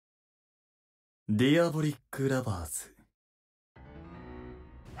Diabolik lovers.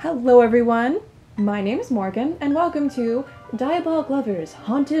 Hello everyone, my name is Morgan and welcome to Diabolik Lovers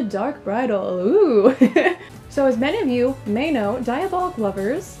Haunted Dark Bridal. Ooh! So as many of you may know, Diabolik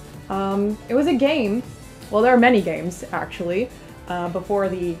Lovers, it was a game, well there are many games actually, before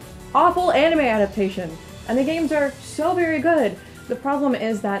the awful anime adaptation. And the games are so very good. The problem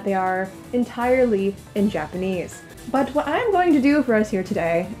is that they are entirely in Japanese. But what I'm going to do for us here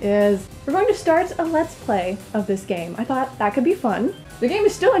today is we're going to start a let's play of this game. I thought that could be fun. The game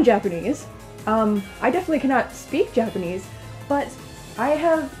is still in Japanese. I definitely cannot speak Japanese, but I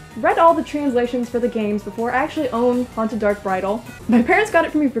have read all the translations for the games before I actually own Haunted Dark Bridal. My parents got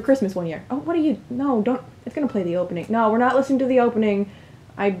it for me for Christmas one year. Oh, what are you? No, don't. It's gonna play the opening. No, we're not listening to the opening.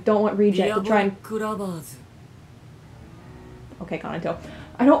 I don't want Reject to try and... Okay, Kanto.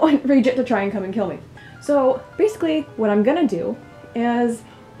 I don't want Reject to try and come and kill me. So basically what I'm gonna do is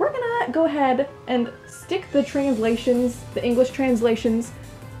we're gonna go ahead and stick the translations, the English translations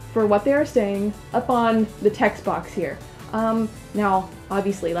for what they are saying up on the text box here. Now,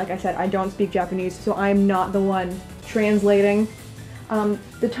 obviously, like I said, I don't speak Japanese, so I'm not the one translating. The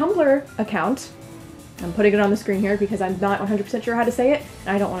Tumblr account, I'm putting it on the screen here because I'm not 100% sure how to say it,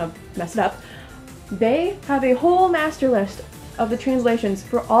 and I don't want to mess it up. They have a whole master list of the translations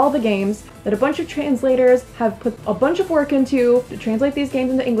for all the games that a bunch of translators have put a bunch of work into to translate these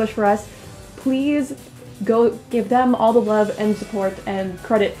games into English for us. Please go give them all the love and support and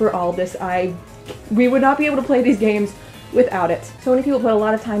credit for all of this. We would not be able to play these games without it. So many people put a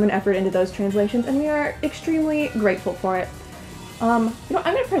lot of time and effort into those translations and we are extremely grateful for it. I'm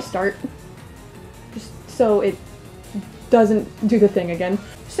gonna press start just so it doesn't do the thing again.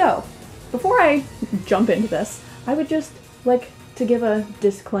 So before I jump into this, I would just like to give a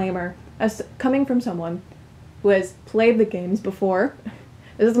disclaimer as coming from someone who has played the games before.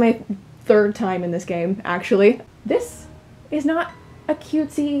 This is my third time in this game, actually. This is not a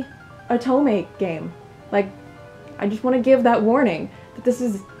cutesy otome game. Like, I just want to give that warning that this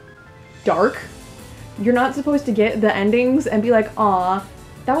is dark. You're not supposed to get the endings and be like, aw,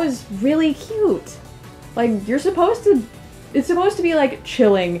 that was really cute. Like, it's supposed to be like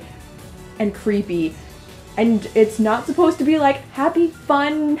chilling and creepy. And it's not supposed to be like happy,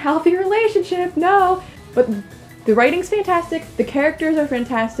 fun, healthy relationship, no. But the writing's fantastic, the characters are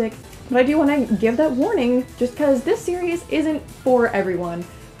fantastic, but I do want to give that warning just because this series isn't for everyone.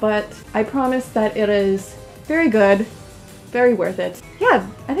 But I promise that it is very good, very worth it. Yeah,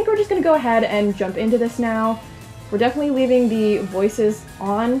 I think we're just gonna go ahead and jump into this now. We're definitely leaving the voices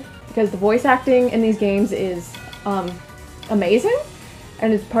on because the voice acting in these games is amazing,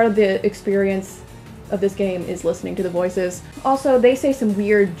 and it's part of the experience of this game is listening to the voices. Also, they say some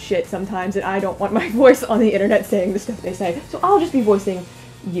weird shit sometimes and I don't want my voice on the internet saying the stuff they say, so I'll just be voicing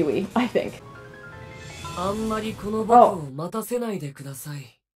Yui, I think. Oh.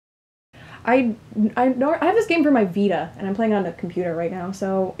 I have this game for my Vita and I'm playing on a computer right now,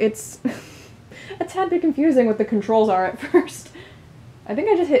 so it's a tad bit confusing what the controls are at first. I think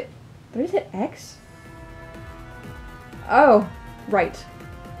did I just hit X? Oh, right.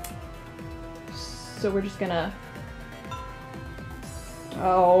 So we're just gonna...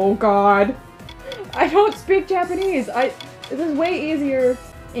 Oh god. I don't speak Japanese! This is way easier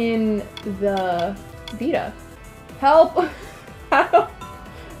in the Vita. Help!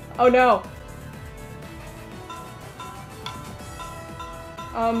 Oh no.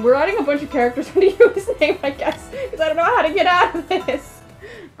 We're adding a bunch of characters into Yui's name, I guess, because I don't know how to get out of this.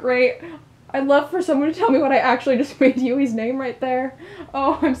 Great. I'd love for someone to tell me what I actually just made Yui's name right there.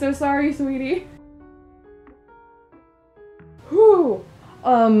 Oh, I'm so sorry, sweetie. Whew.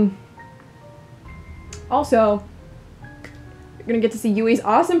 Also, you're gonna get to see Yui's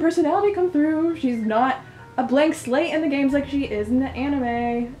awesome personality come through. She's not a blank slate in the games like she is in the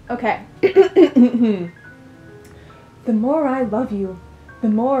anime. Okay. The more I love you, the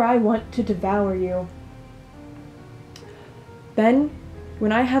more I want to devour you. Then,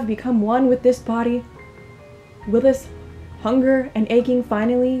 when I have become one with this body, will this hunger and aching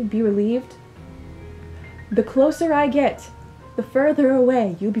finally be relieved? The closer I get, the further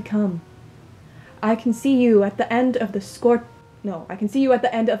away you become. I can see you at the end of I can see you at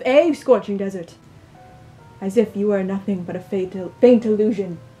the end of a scorching desert. As if you are nothing but a faint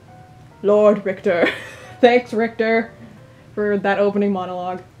illusion. Lord Richter. Thanks, Richter, for that opening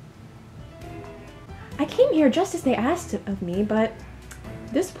monologue. I came here just as they asked it of me, but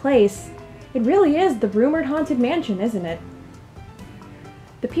this place, it really is the rumored haunted mansion, isn't it?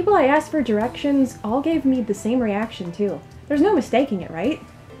 The people I asked for directions all gave me the same reaction, too. There's no mistaking it, right?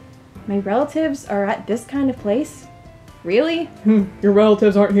 My relatives are at this kind of place? Really? Your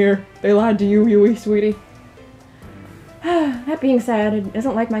relatives aren't here. They lied to you, Yui, sweetie. That being said, it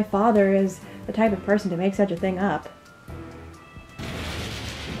isn't like my father is the type of person to make such a thing up.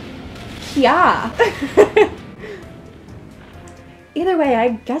 Yeah! Either way, I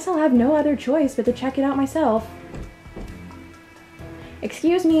guess I'll have no other choice but to check it out myself.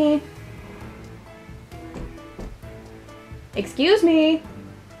 Excuse me. Excuse me.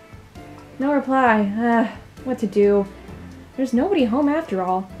 No reply. What to do? There's nobody home after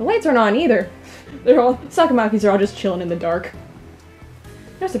all. The lights aren't on either. Sakamakis are all just chilling in the dark.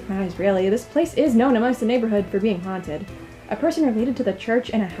 No surprise, really. This place is known amongst the neighborhood for being haunted. A person related to the church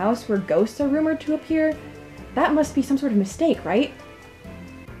in a house where ghosts are rumored to appear? That must be some sort of mistake, right?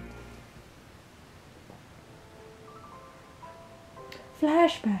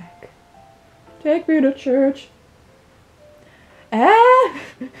 Flashback. Take me to church.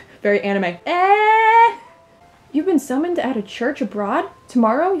 Very anime. You've been summoned at a church abroad?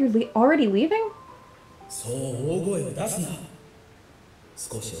 Tomorrow? You're already leaving?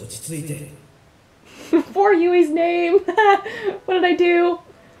 For Yui's name! What did I do?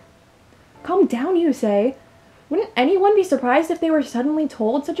 Calm down, you say. Wouldn't anyone be surprised if they were suddenly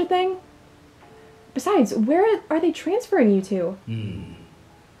told such a thing? Besides, where are they transferring you to?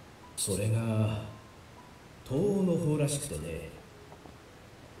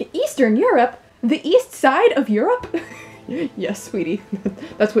 Eastern Europe? The east side of Europe? Yes, sweetie.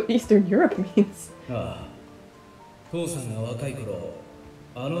 That's what Eastern Europe means.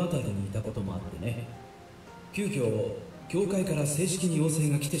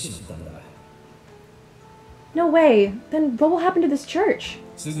 No way. Then what will happen to this church?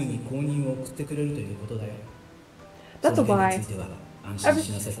 That's a lie.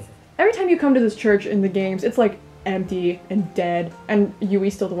 Every time you come to this church in the games, it's like empty and dead, and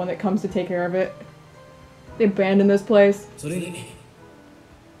Yui's still the one that comes to take care of it. They abandoned this place.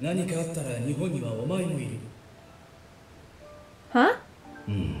 Huh?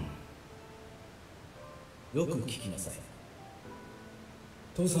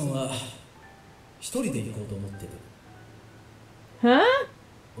 Huh?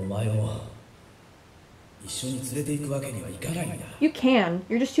 You can.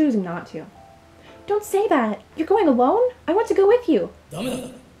 You're just choosing not to. Don't say that. You're going alone? I want to go with you.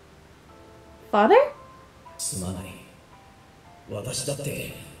 Father?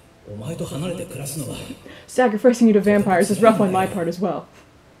 Sacrificing you to vampires is rough on my part as well.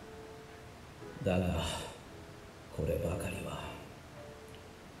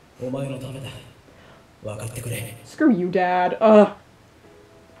 Screw you, Dad.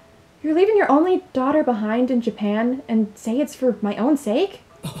 You're leaving your only daughter behind in Japan and say it's for my own sake?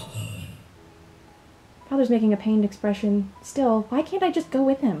 Father's making a pained expression. Still, why can't I just go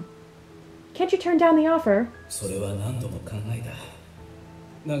with him? Can't you turn down the offer?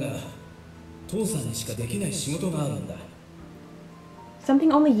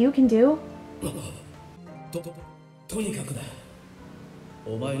 Something only you can do?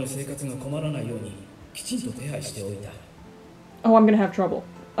 Oh, I'm gonna have trouble.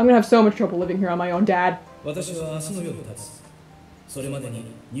 I'm gonna have so much trouble living here on my own, Dad.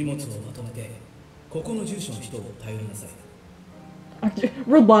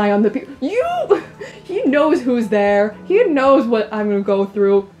 Rely on the people. You! He knows who's there. He knows what I'm gonna go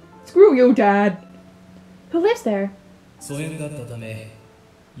through. Screw you, Dad. Who lives there?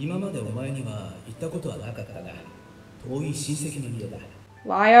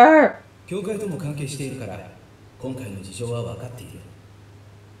 Liar!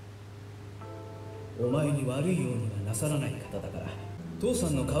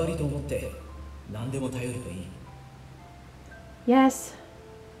 Yes.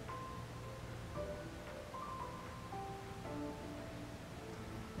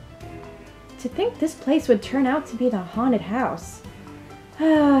 To think this place would turn out to be the haunted house.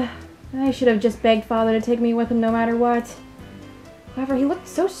 I should have just begged Father to take me with him no matter what. However, he looked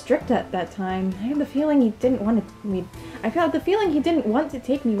so strict at that time. I have the feeling he didn't want to. I felt the feeling he didn't want to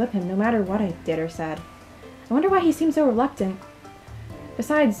take me with him, no matter what I did or said. I wonder why he seemed so reluctant.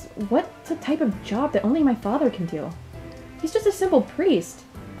 Besides, what's a type of job that only my father can do? He's just a simple priest.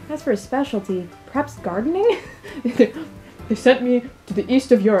 As for his specialty, perhaps gardening? They sent me to the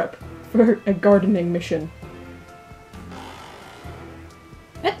east of Europe for a gardening mission.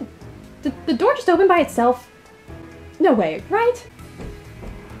 The door just opened by itself? No way, right?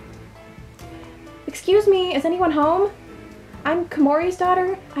 Excuse me, is anyone home? I'm Komori's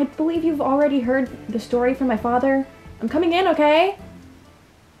daughter. I believe you've already heard the story from my father. I'm coming in, okay?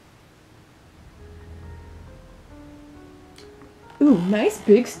 Ooh, nice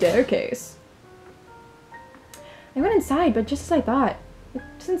big staircase. I went inside, but just as I thought, it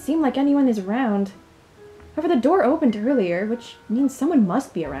doesn't seem like anyone is around. However, the door opened earlier, which means someone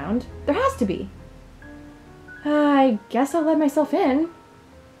must be around. There has to be. I guess I'll let myself in.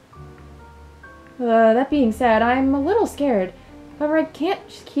 That being said, I'm a little scared. However, I can't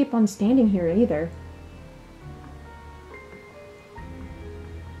just keep on standing here either.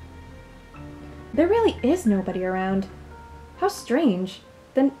 There really is nobody around. How strange.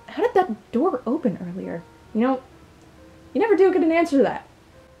 Then how did that door open earlier? You know, you never do get an answer to that.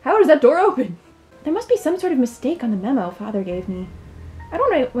 How does that door open? There must be some sort of mistake on the memo Father gave me. I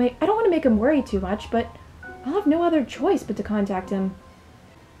don't want to make him worry too much, but I'll have no other choice but to contact him.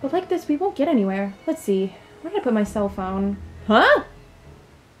 But like this, we won't get anywhere. Let's see. Where did I put my cell phone? Huh?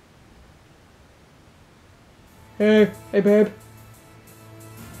 Hey babe.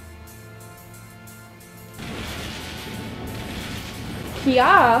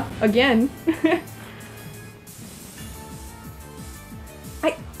 Yeah, again.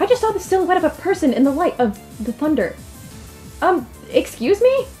 I just saw the silhouette of a person in the light of the thunder. Excuse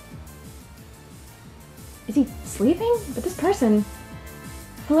me? Is he sleeping? But this person...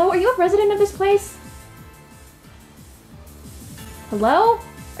 Hello, are you a resident of this place? Hello?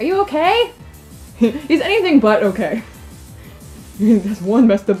 Are you okay? He's anything but okay. That's one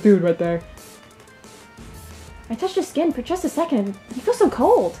messed up dude right there. I touched his skin for just a second. He feels so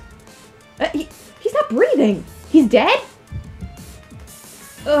cold. He's not breathing. He's dead?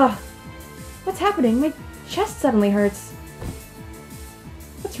 Ugh. What's happening? My chest suddenly hurts.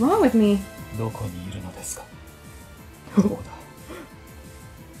 What's wrong with me?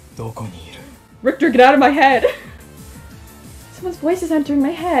 Richter, get out of my head! Someone's voice is entering my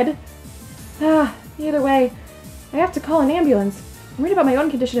head. Either way, I have to call an ambulance. I'm worried about my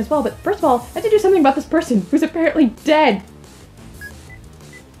own condition as well, but first of all, I have to do something about this person who's apparently dead.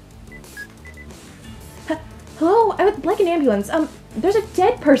 Hello, I would like an ambulance. There's a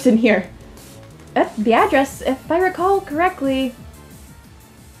dead person here. The address, if I recall correctly.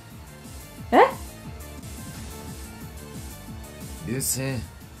 Eh?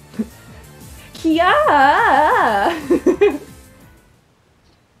 Kia!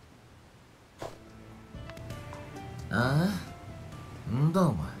 ああ、んだ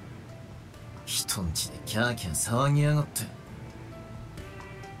お前。人んちでキャーキャー騒ぎやがって。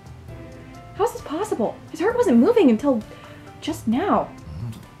How is this possible? His heart wasn't moving until just now. な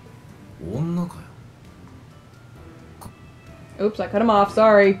んだ、女かよ。Oops, I cut him off,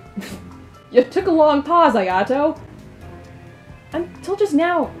 sorry. You took a long pause, Ayato. Until just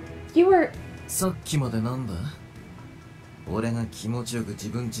now, you were... さっきまでなんだ？俺が気持ちよく自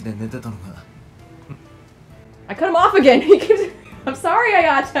分家で寝てたのが。I cut him off again. He keeps... I'm sorry,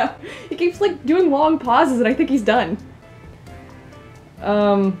 Ayato. He keeps, like, doing long pauses and I think he's done.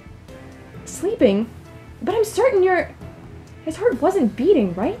 Sleeping? But I'm certain his heart wasn't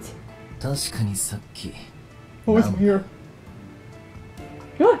beating, right? 確かにさっき。Oh, it's here.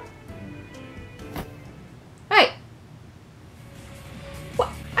 What? Hey!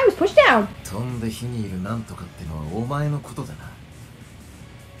 What? I was pushed down! 飛んで火にいるなんとかってのはお前のことだな。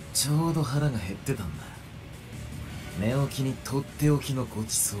ちょうど腹が減ってたんだ。寝起きにとっておきのご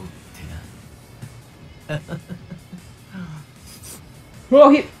ちそうってな。Oh,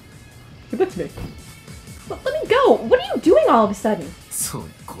 he bit me. Let me go! What are you doing all of a sudden? そう、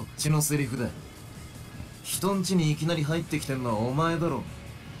こっちのセリフだ。人ん家にいきなり入ってきてんのはお前だろ。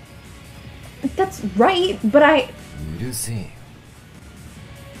That's right, but I... うるせえよ。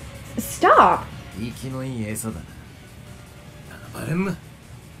Stop! 生きのいい餌だな。暴れんな。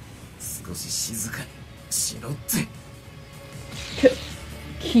少し静かにしろって。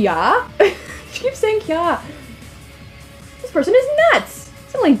Kia? She keeps saying Kia. This person is nuts!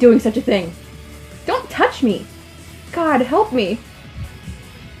 It's not like doing such a thing. Don't touch me. God, help me.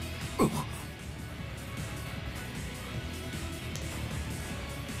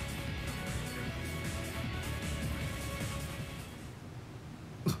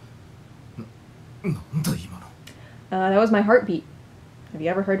 That was my heartbeat. Have you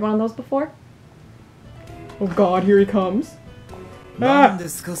ever heard one of those before? Oh God, here he comes. 何で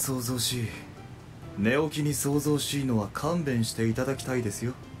すか、想像しい。寝起きに想像しいのは勘弁していただきたいです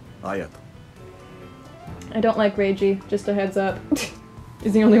よ、あやと。I don't like Reiji, just a heads up.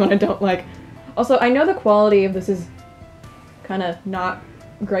 Is the only one I don't like. Also, I know the quality of this is kind of not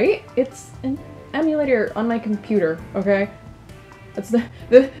great. It's an emulator on my computer, okay? That's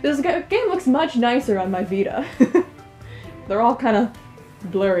this game looks much nicer on my Vita. They're all kind of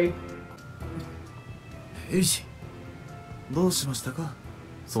blurry. エイジ、どうしましたか、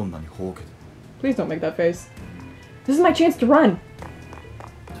そんなにほうけて。 Please don't make that face. This is my chance to run.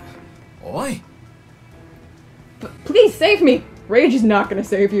 おい、Please save me! Rage is not gonna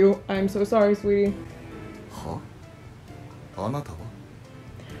save you. I'm so sorry, sweetie. はあなたは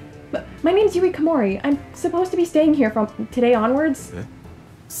But my name's Yuri Komori. I'm supposed to be staying here from today onwards. え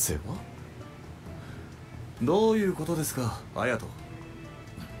世話どういうことですか、綾人。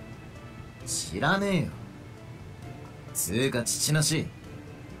知らねえよ。つうか父なし。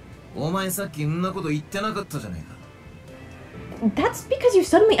お前さっきんなこと言ってなかったじゃねえか。 That's because you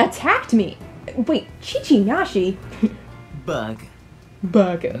suddenly attacked me. Wait, Chichi Nashi? バカ。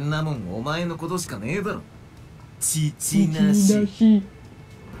 Baka. んなもんお前のことしかねえだろ。父なし。 Nashi.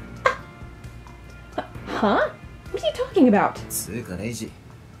 Huh? What are you talking about? つうかレイジ、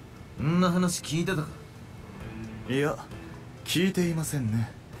んな話聞いてたか。いや、聞いていません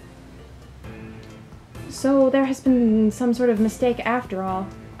ね。 So there has been some sort of mistake after all.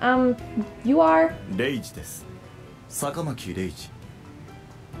 You are レイジです。坂巻レイジ。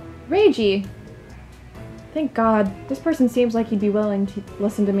 Reiji. Thank God. This person seems like he'd be willing to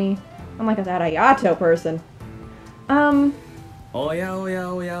listen to me. Unlike that Ayato person. おやお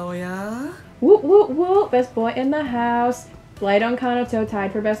やおやおや Woot woot woot, best boy in the house. Light on Kanoto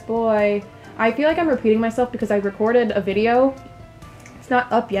tied for best boy. I feel like I'm repeating myself because I recorded a video. It's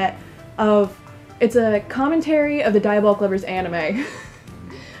not up yet. It's a commentary of the Diabolik Lovers anime.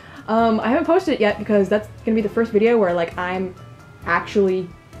 I haven't posted it yet because that's gonna be the first video where like I'm actually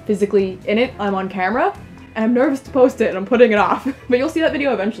physically in it. I'm on camera and I'm nervous to post it and I'm putting it off. But you'll see that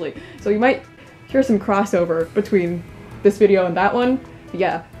video eventually. So you might hear some crossover between this video and that one. But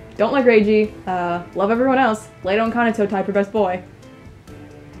yeah, don't like Reiji. Love everyone else. Light on Kanoto tied for best boy.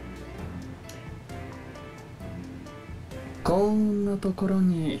 こんなところ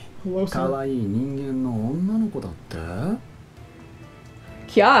に Hello, 可 sir. 愛い人間の女の子だって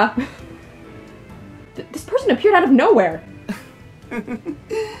Kya. This person appeared out of nowhere.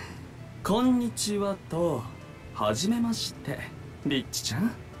 こんにちはとはじめましてリッチちゃ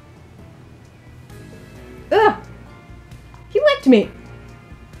ん Ugh! He licked me!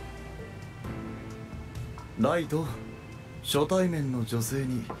 ライト、初対面の女性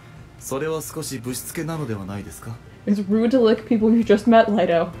にそれは少しぶしつけなのではないですか。 It's rude to lick people you just met,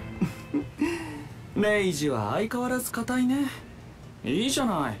 Lido. レイジは相変わらず硬いねいいじゃ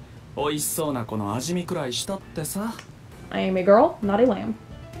ない美味しそうなこの味見くらいしたってさ I am a girl, not a lamb.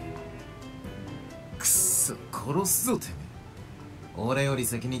 くっそ、殺すぞてめえ。俺より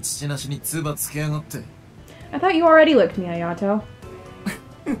先に父なしに唾つけやがって。 I thought you already licked me, Ayato.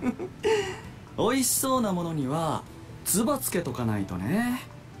 美味しそうなものには唾つけとかないとね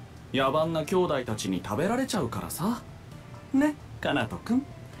野蛮な兄弟たちに食べられちゃうからさねカナトくん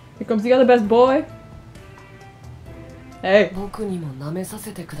Here comes the other best boy. Hey. 僕にも舐めさ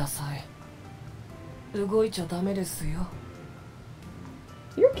せてください動いちゃダメですよ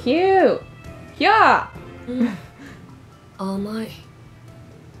You're cute. Yeah. 甘い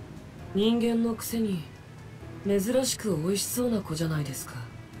人間のくせに珍しく美味しそうな子じゃないですか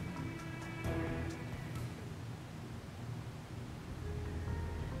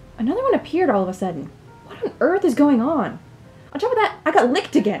Another one appeared all of a sudden. What on earth is going on? On top of that, I got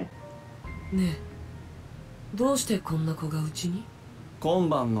licked again. ねえどうしてこんな子がうちに今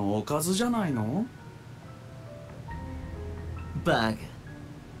晩のおかずじゃないのバカ。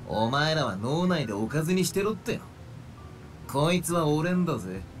お前らは脳内でおかずにしてろっての。こいつは俺んだ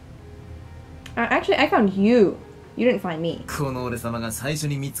ぜ。Actually, I found you. You didn't find me. この俺様が最初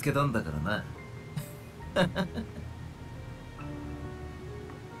に見つけたんだからな。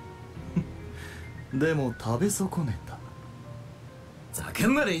でも食べ損ねた。ざけ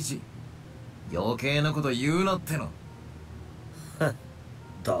んなレイジ。余計なこと言うなっての。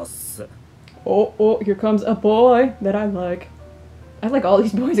だっせ Oh, oh, here comes a boy that I like. I like all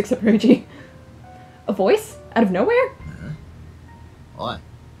these boys except Reiji. A voice? Out of nowhere? おい。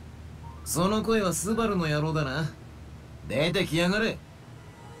その声はスバルの野郎だな。出てきやがれ。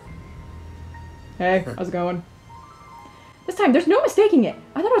 Hey, how's it going? This time, there's no mistaking it.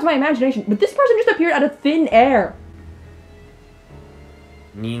 I thought it was my imagination, but this person just appeared out of thin air.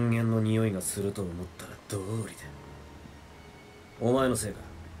 人間の匂いがすると思ったら道理でお前のせいか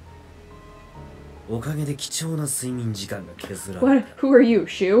おかげで貴重な睡眠時間が削られ What? Who are you,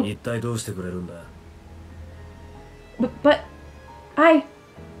 Shu? 一体どうしてくれるんだ But I...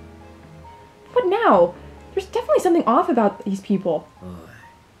 What now? There's definitely something off about these people. お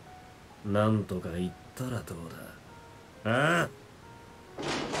いなんとか言ったらどうだああ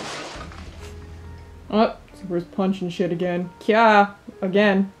Oh, Super's punching shit again. Kya,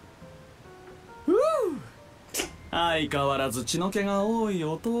 again. 相変わらず血の気が多い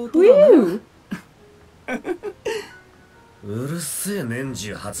弟 Who だ are な you? うるせえ年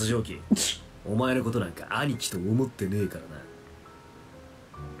中発情期お前のことなんか兄貴と思ってねえか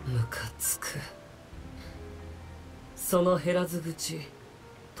らな。ムカつく。その減らず口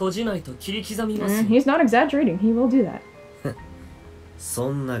閉じないと切り刻みますよ。 He's not exaggerating. He will do that. そ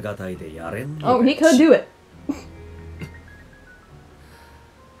んながたいでやれんのか。 Oh, he could do it.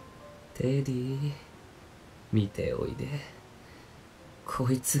 テディ見ておいで。こ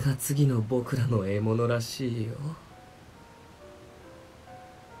いつが次の僕らの獲物らしいよ。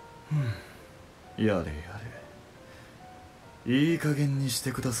やれやれ、いい加減にし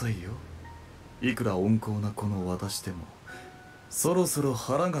てくださいよ。いくら温厚なこの私でもそろそろ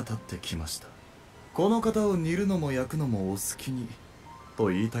腹が立ってきました。この方を煮るのも焼くのもお好きにと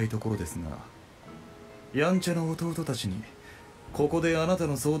言いたいところですが、やんちゃな弟たちにここであなた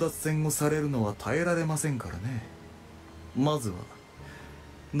の争奪戦をされるのは耐えられませんからね。まずは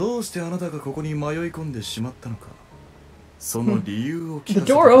どうしてあなたがここに迷い込んでしまったのか、その理由を聞かせ The てく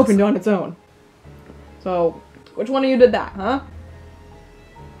ださい。 door opened on its own. So, which one of you did that, huh?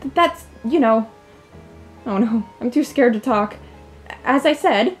 That's, you know... Oh no, I'm too scared to talk. As I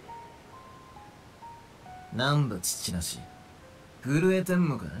said... なんだ父なし、震えてん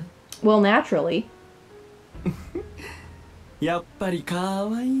のか？ Well, naturally. やっぱりか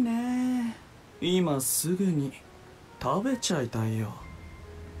わいいね。今すぐに食べちゃいたいよ。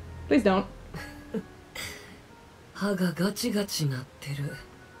 Please don't. 歯がガチガチなってる。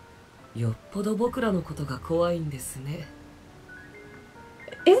よっぽど僕らのことが怖いんですね。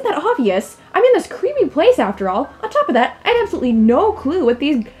 Isn't that obvious? I'm in this creepy place after all. On top of that, I had absolutely no clue what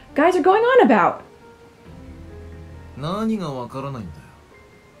these guys are going on about. 何がわからないんだよ。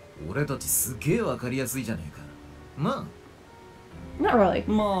俺たちすげえわかりやすいじゃねえか。なあ。Not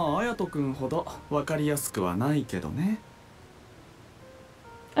really. まあ、隼人君ほどわかりやすくはないけどね。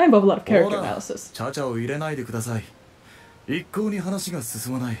I'm above a lot of ほ character ら、 analysis. ちゃちゃを入れないでください。一向に話が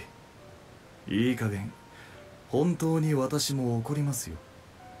進まない。いい加減本当に私も怒りますよ。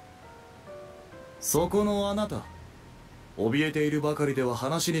そこのあなた、怯えているばかりでは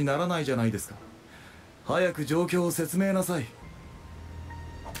話にならないじゃないですか。早く状況を説明なさい。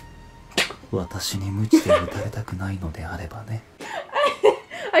私に無知で打たれたくないのであればね。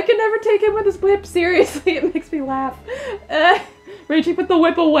I can never take him with his whip seriously. It makes me laugh. Reggie, put the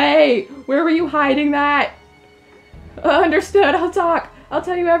whip away. Where were you hiding that? Understood. I'll talk. I'll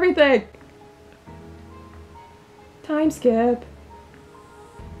tell you everything. Time skip.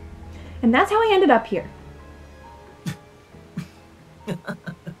 And that's how I ended up here.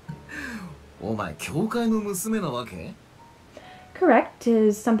 お前教会の娘なわけ？ Correct.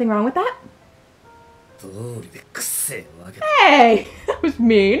 Is something wrong with that? 通りでくせえわけだ。 Hey! That was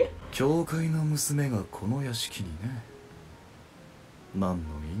mean. 教会の娘がこの屋敷にね。何の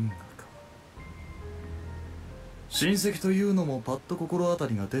因果か。親戚というのもパッと心当た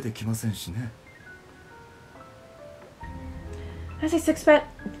りが出てきませんしね。As I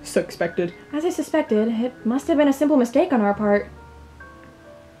suspected, it must have been a simple mistake on our part.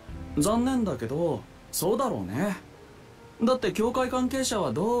 残念だけど、そうだろうね。だって教会関係者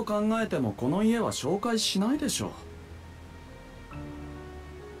はどう考えてもこの家は紹介しないでしょ。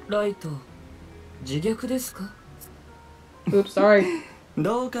ライト、自虐ですか？ Oops, sorry.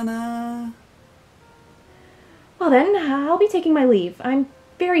 どうかな。 Well then, I'll be taking my leave. I'm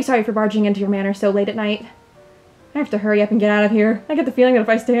very sorry for barging into your manor so late at night. I have to hurry up and get out of here. I get the feeling that if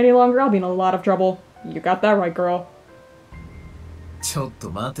I stay any longer, I'll be in a lot of trouble. You got that right, girl. ちょっと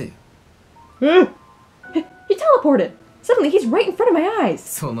待てよ。 He teleported! Suddenly, he's right in front of my eyes!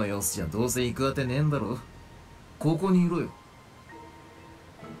 その様子じゃどうせ行くあてねえんだろ。ここにいろよ。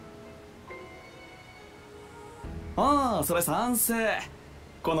ああ、それ賛成。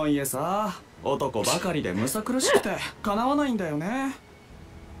この家さ、男ばかりでむさ苦しくてかなわないんだよね。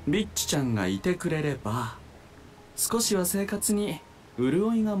ビッチちゃんがいてくれれば少しは生活に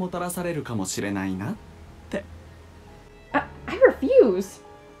潤いがもたらされるかもしれないなって。 I refuse!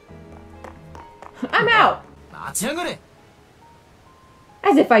 I'm out! 待ち上がれ。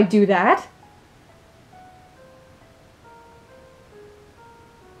 As if I do that!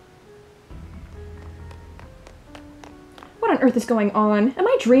 What on earth is going on? Am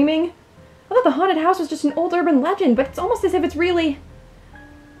I dreaming? I thought the haunted house was just an old urban legend, but it's almost as if it's really...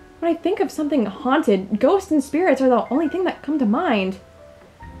 When I think of something haunted, ghosts and spirits are the only thing that come to mind.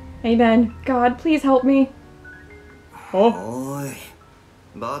 Amen. God, please help me. Oh. おい、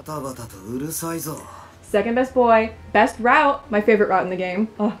バタバタとうるさいぞ。 Second best boy. Best route. My favorite route in the game.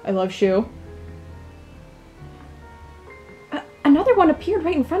 Oh, I love Shu. Another one appeared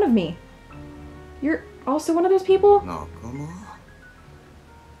right in front of me. You're also one of those people? 仲間？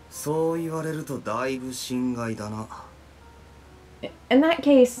そう言われるとだいぶ心外だな。In that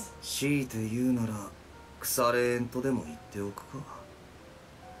case, 強いて言うなら腐れ縁とでも言っておくか。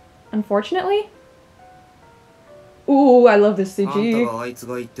 unfortunately? Ooh, I love this あんた CG. があいつ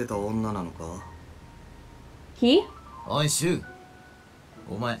が言ってた女なのか？ He? おいシュウ、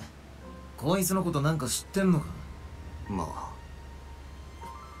お前こいつのことなんか知ってんのか？まあ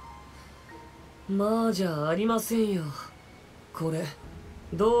まあじゃありませんよ。これ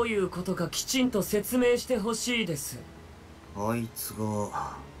どういうことかきちんと説明してほしいです。あいつ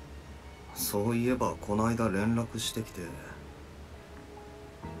がそういえばこないだ連絡してきて、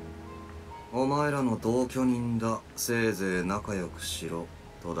お前らの同居人だ、せいぜい仲良くしろ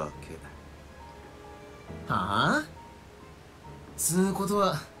とだけ。はあ？つうこと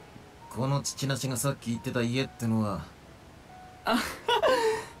はこの父なしがさっき言ってた家ってのは。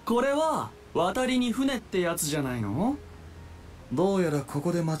これは渡りに船ってやつじゃないの？どうやらこ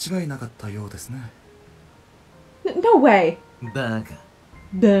こで間違いなかったようですね。 No way. バカ。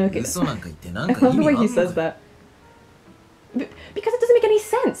 Duh. 嘘なんか言ってな I んか love 意 the 味 way あ he んの says か？ that. Because it doesn't make any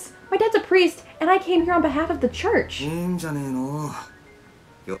sense. My dad's a priest, and I came here on behalf of the い church. いんじゃねえの。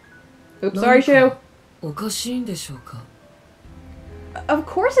 Oops, sorry, Shu. おかしいんでしょうか。 Of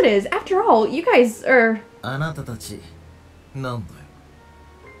course it is. After all, you guys are... あなたたちなんだよ。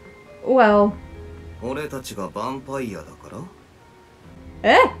 well... 俺たちがヴァンパイアだから？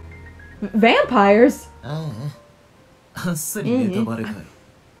 Eh? Vampires? ああ、あっさりネタバレかい。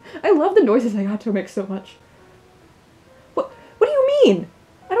I love the noises I got to make so much. What do you mean?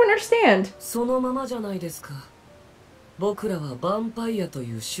 I don't understand. そのままじゃないですか。僕らはヴァンパイアと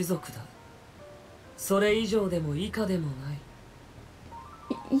いう種族だ。それ以上でも以下でもない。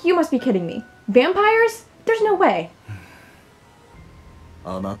You must be kidding me. Vampires? There's no way.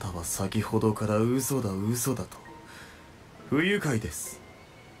 あなたは先ほどから嘘だ嘘だと。不愉快です。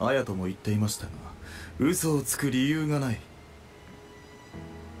綾とも言っていましたが、嘘をつく理由がない。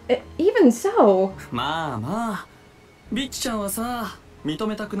Even so... まあまあ、ビッチちゃんはさ、認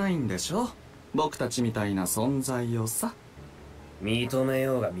めたくないんでしょ？僕たちみたいな存在をさ。認め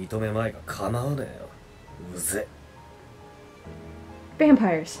ようが認めまいが構わねえよ。うぜ。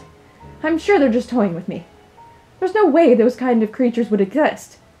 Vampires. I'm sure they're just toying with me. There's no way those kind of creatures would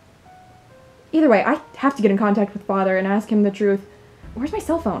exist. Either way, I have to get in contact with Father and ask him the truth. Where's my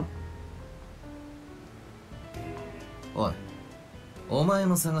cell phone? おい、お前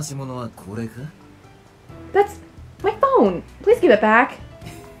の探し物はこれか？ That's my phone. Please give it back.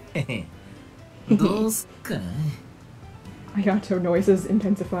 へへ、どうすっかな。 My gato noises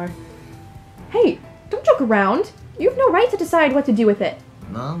intensify. Hey, don't joke around. You have no right to decide what to do with it.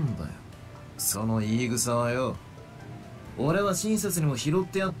 なんだよ、その言い草はよ。俺は親切にも拾っ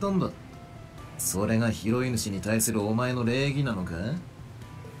てやったんだ。それが拾い主に対するお前の礼儀なのか？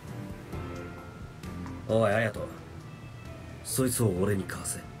おい、綾人。そいつを俺に貸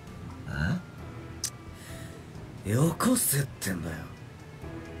せ。あ？よこせってんだよ。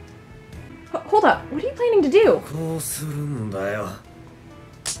Hold up. What are you planning to do? こうするんだよ。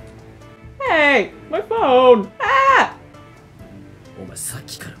Hey, my phone. Ah! お前さっ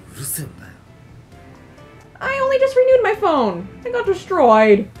きからうるせえんだよ。 I only just renewed my phone. It got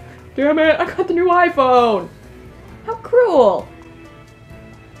destroyed. Damn it, I got the new iPhone. How cruel.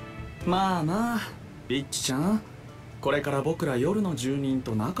 まあまあ、ビッチちゃん。これから僕ら夜の住人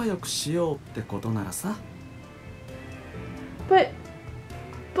と仲良くしようってことならさ。But...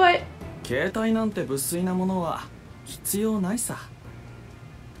 携帯なんて無粋なものは必要ないさ。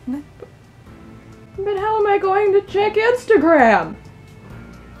ね。But how am I going to check Instagram?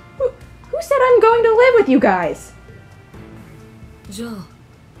 Who said I'm going to live with you guys? じゃあ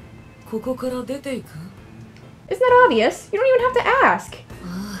ここから出ていく？ Isn't that obvious? You don't even have to ask.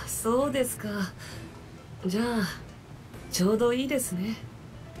 ああ、そうですか。じゃあちょうどいいですね。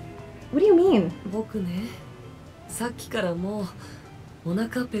 What do you mean? 僕ね、さっきからもうお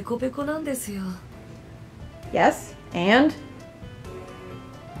腹ペコペコなんですよ。 Yes, and?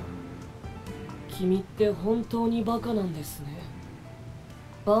 君って本当にバカなんですね。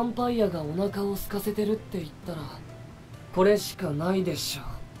ヴァンパイアがお腹を空かせてるって言ったらこれしかないでしょ。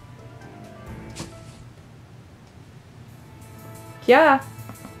 Yeah.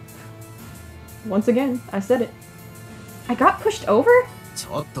 Once again, I said it. I got pushed over? ち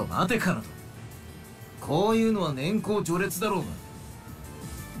ょっと待てからと。こういうのは年功序列だろう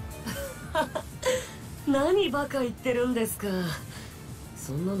が。何バカ言ってるんですか。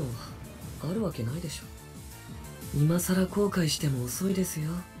そんなのあるわけないでしょ。今さら後悔しても遅いです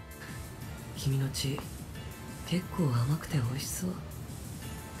よ。君の血結構甘くて美味しそう。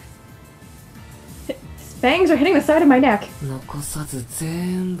 Fangs are hitting the side of my neck. 残さず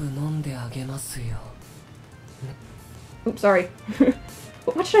全部飲んであげますよ。Oops, sorry.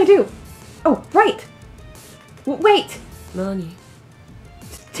 What should I do? Oh, right! Wait! 何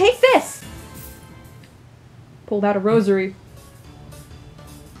Take this! Pulled out a rosary.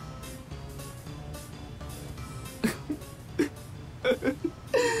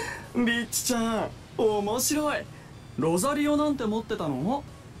 ビッチちゃん面白い。ロザリオなんて持ってたの？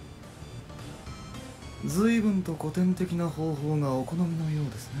随分と古典的な方法がお好みのよう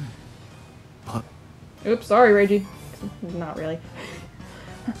ですね。 Oops, sorry, Reggie. Not really.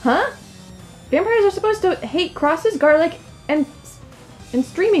 Huh? Vampires are supposed to hate crosses, garlic, and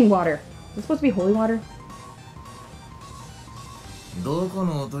streaming water. Is it supposed to be holy water? どこ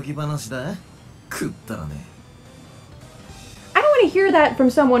のおとぎ話だ？食ったらね。 I don't want to hear that from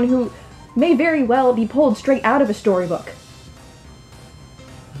someone who may very well be pulled straight out of a storybook. ム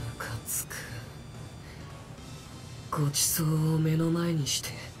カつく。ごちそうを目の前にして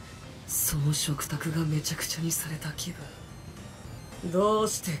その食卓がめちゃくちゃにされた気分。どう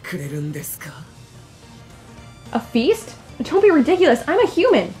してくれるんですか？ A feast? Don't be ridiculous. I'm a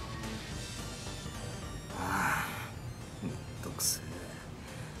human. 特性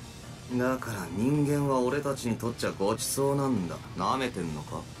だから人間は俺たちにとっちゃごちそうなんだ。なめてんの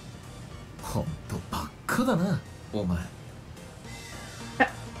か？ほんとばっかだな、お前。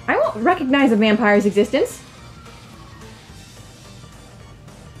I won't recognize a vampire's existence.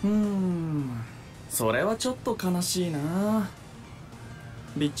 それはちょっと悲しいな。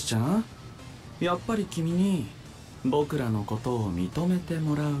ビッチちゃん、やっぱり君に僕らのことを認めて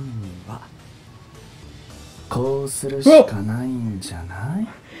もらうにはこうするしかないんじゃない？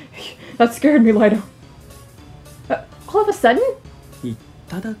 That scared me, Lido. All of a sudden? い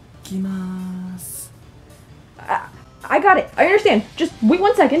ただきます。I got it. I understand. Just wait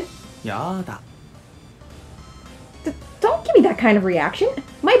 1 second. やだ。Don't give me that kind of reaction.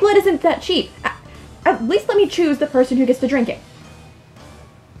 My blood isn't that cheap. At least let me choose the person who gets to drink it.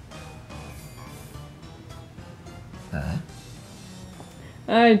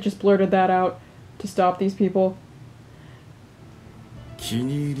 I just blurted that out to stop these people. 気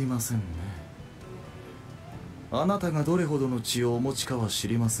に入りませんね。あなたがどれほどの血をお持ちかは知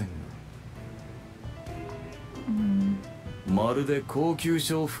りませんが、まるで高級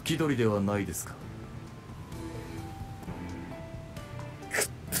娼吹き鳥ではないですか。食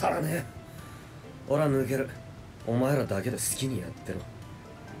ったらね。俺は抜ける。お前らだけで好きにやってろ。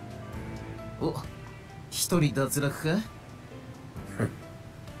お、一人脱落か？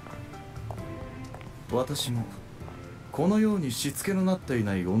私もこのようにしつけのなってい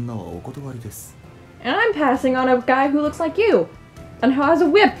ない女はお断りです。 And I'm passing on a guy who looks like you and who has a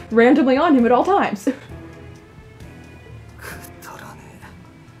whip randomly on him at all times. くだらね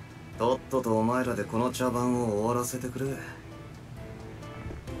え。とっととお前らでこの茶番を終わらせてくれ。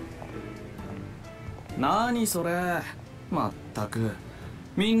何それ。まったく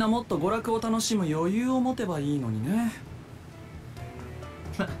みんなもっと娯楽を楽しむ余裕を持てばいいのにね。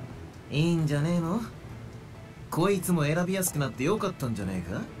いいんじゃねえの？こいつも選びやすくなってよかったんじゃねえ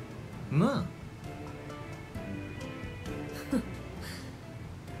か？なあ。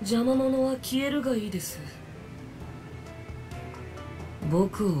邪魔者は消えるがいいです。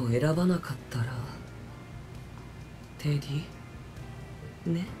僕を選ばなかったらテディ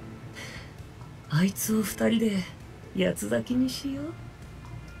ね、あいつを二人で八つ咲きにしよ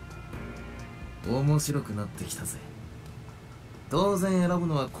う。面白くなってきたぜ。当然選ぶ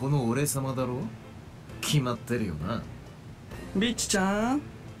のはこの俺様だろう？決まってるよな。ビッチちゃん、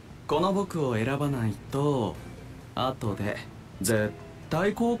この僕を選ばないと後で絶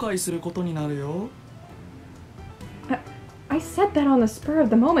対後悔することになるよ。I said that on the spur of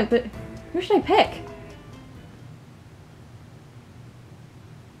the moment, but who should I pick?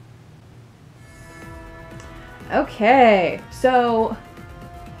 Okay, so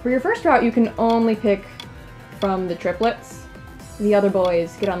for your first route, you can only pick from the triplets. The other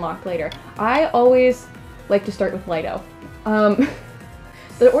boys get unlocked later. I always like to start with Lido.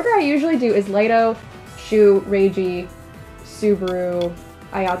 The order I usually do is Lido, Shu, Reiji, Subaru,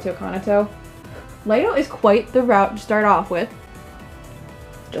 Ayato, Kanato. Lido is quite the route to start off with.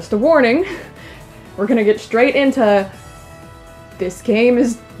 Just a warning, we're gonna get straight into this game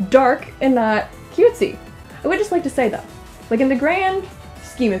is dark and not cutesy. I would just like to say though, like in the grand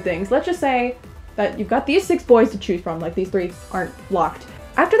scheme of things, let's just say that you've got these 6 boys to choose from, like these 3 aren't locked.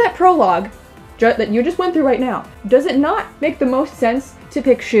 After that prologue that you just went through right now, does it not make the most sense to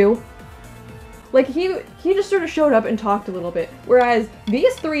pick Shu? Like he just sort of showed up and talked a little bit, whereas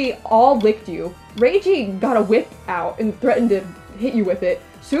these 3 all licked you. Reiji got a whip out and threatened to hit you with it.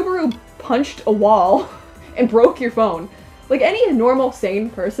 Subaru punched a wall and broke your phone. Like any normal sane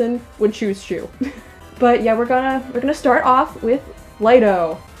person would choose Shu. But yeah, we're gonna start off with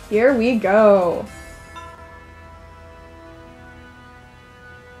Lido. Here we go.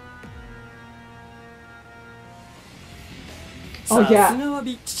 Oh さす yeah, がは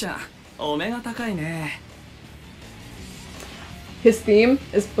ビッチちゃん、お目が高いね。 his theme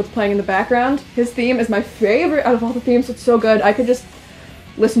is what's playing in the background. His theme is my favorite out of all the themes. It's so good. I could just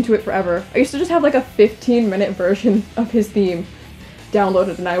listen to it forever. I used to just have like a 15-minute version of his theme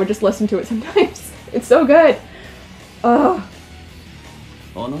downloaded, and I would just listen to it sometimes. It's so good. Ugh.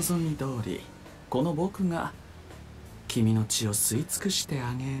 お望み通り、この僕が君の血を吸い尽くして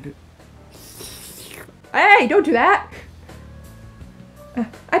あげる。 Hey, don't do that!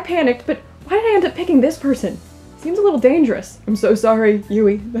 I panicked, but why did I end up picking this person? Seems a little dangerous. I'm so sorry,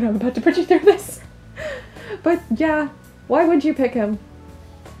 Yui, that I'm about to put you through this. But yeah, why would you pick him?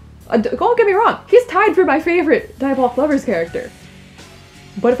 Don't get me wrong, he's tied for my favorite Diabolik Lovers character.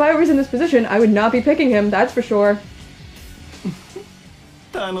 But if I was in this position, I would not be picking him, that's for sure.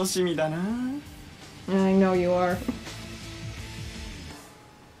 楽しみだな。 I know you are.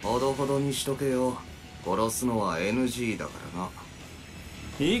 ほどほどにしとけよ。殺すのは NG だからな。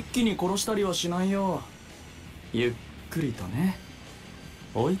一気に殺したりはしないよ。ゆっくりとね。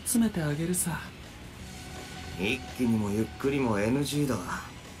追い詰めてあげるさ。一気にもゆっくりも NG だ。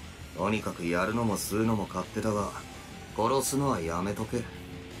とにかくやるのも吸うのも勝手だが、殺すのはやめとけ。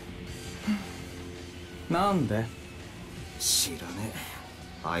なんで？知らねえ。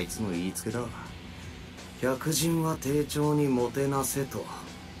あいつの言いつけだ。百人は丁重にもてなせと。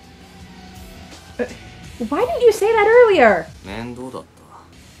Why didn't you say that earlier? 面倒だっ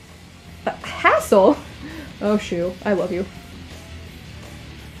た。Hassle? Oh, shoo. I love you.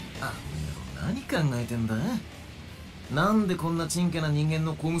 あんなの何考えてんだ？なんでこんなちんけな人間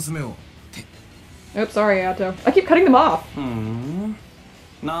の小娘をって。 Oops, sorry, Ato. I keep cutting them off.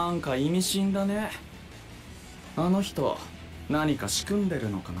 なんか意味深だね。あの人、何か仕組んでる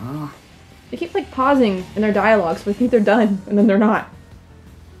のかな。 They keep like pausing in their dialogue, so I think they're done, and then they're not.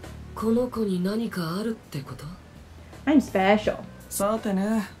 この子に何かあるってこと？ I'm special. さて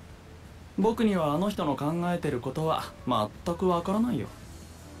ね、僕にはあの人の考えてることは全くわからないよ。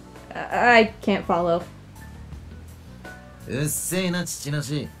I can't follow. うっせえな父な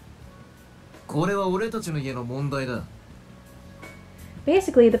し。これは俺たちの家の問題だ。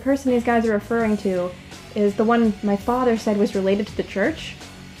 Basically, the person these guys are referring to is the one my father said was related to the church.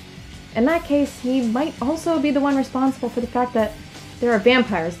 In that case, he might also be the one responsible for the fact that there are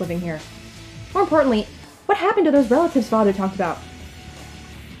vampires living here. More importantly, what happened to those relatives father talked about?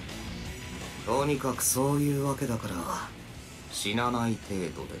 とにかくそういうわけだから、死なない程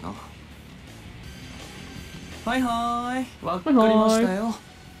度でな。はいはーい、わかりましたよ。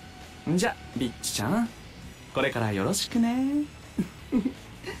じゃ、ビッチちゃん、これからよろしくね。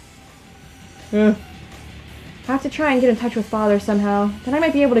I have to try and get in touch with father somehow. Then I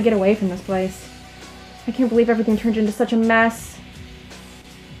might be able to get away from this place. I can't believe everything turned into such a mess.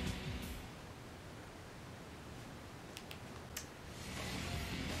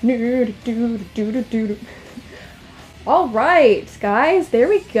 Alright, guys, there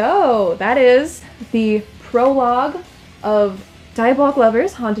we go. That is the prologue of Diabolik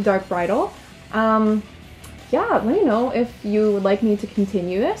Lovers, Haunted Dark Bridal. Yeah, let me know if you would like me to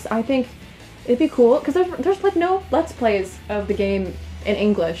continue this. I think it'd be cool, because there's like no Let's Plays of the game in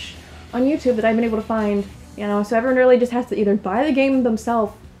English on YouTube that I've been able to find, you know, so everyone really just has to either buy the game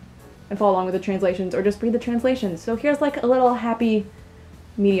themselves and follow along with the translations, or just read the translations. So here's like a little happy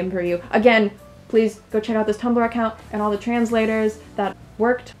medium for you. Again, please go check out this Tumblr account and all the translators that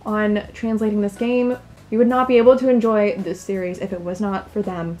worked on translating this game. You would not be able to enjoy this series if it was not for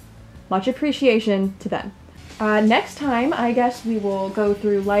them. Much appreciation to them. Next time, I guess we will go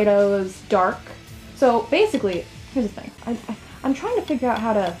through Lido's Dark. So basically, here's the thing. I'm trying to figure out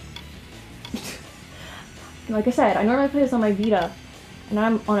how to... Like I said, I normally play this on my Vita, and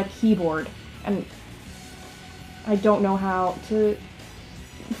I'm on a keyboard, and I don't know how to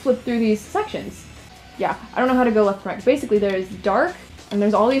flip through these sections. Yeah, I don't know how to go left to right. Basically, there's Dark, and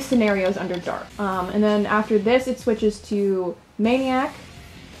there's all these scenarios under Dark. And then after this, it switches to Maniac,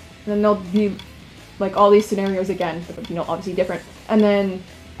 and then there'll be like all these scenarios again, but, you know, obviously different, and then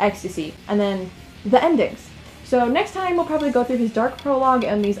Ecstasy, and then the endings. So next time we'll probably go through his Dark prologue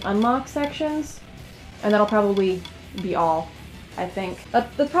and these unlock sections, and that'll probably be all, I think.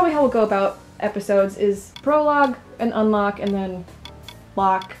 That's probably how we'll go about episodes, is prologue and unlock, and then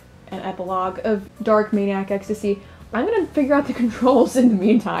lock and epilogue of Dark, Maniac, Ecstasy. I'm gonna figure out the controls in the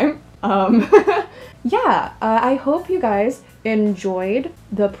meantime. Yeah, I hope you guys enjoyed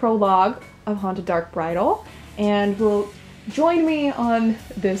the prologue of Haunted Dark Bridal, and we'll join me on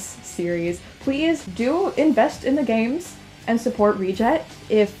this series. Please do invest in the games and support Rejet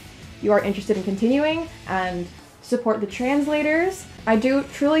if you are interested in continuing, and support the translators. I do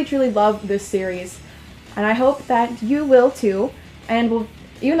truly love this series, and I hope that you will too, and will,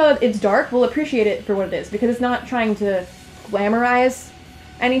 even though it's dark, we'll appreciate it for what it is, because it's not trying to glamorize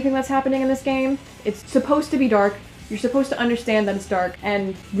anything that's happening in this game. It's supposed to be dark. You're supposed to understand that it's dark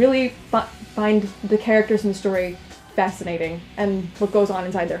and really find the characters in the story fascinating and what goes on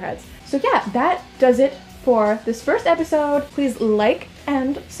inside their heads. So yeah, that does it for this first episode. Please like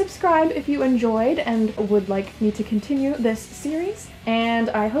and subscribe if you enjoyed and would like me to continue this series. And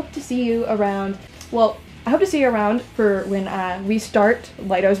I hope to see you around, well, I hope to see you around for when we start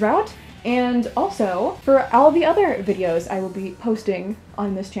Lido's route, and also for all the other videos I will be posting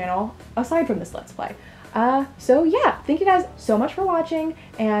on this channel aside from this Let's Play. So yeah, thank you guys so much for watching,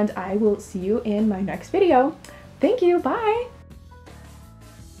 and I will see you in my next video. Thank you, bye!